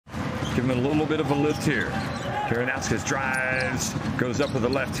Give him a little bit of a lift here. Kariniausko drives, goes up with the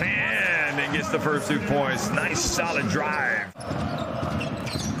left hand, and gets the first 2 points. Nice, solid drive.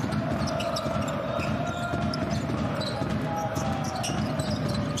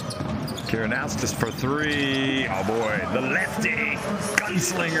 Kariniausko for 3. Oh boy, the lefty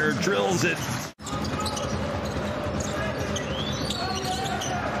gunslinger drills it.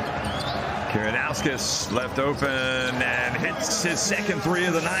 Kariniausko left open and hits his second 3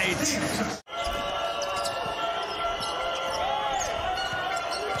 of the night.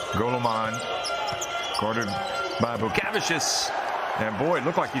 Goloman, guarded by Bukavicius. And boy, it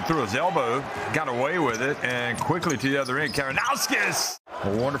looked like he threw his elbow, got away with it, and quickly to the other end, Kariniausko.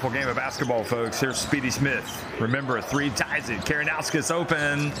 A wonderful game of basketball, folks. Here's Speedy Smith. Remember, a 3 ties it. Kariniausko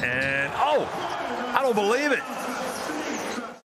open, and oh, I don't believe it.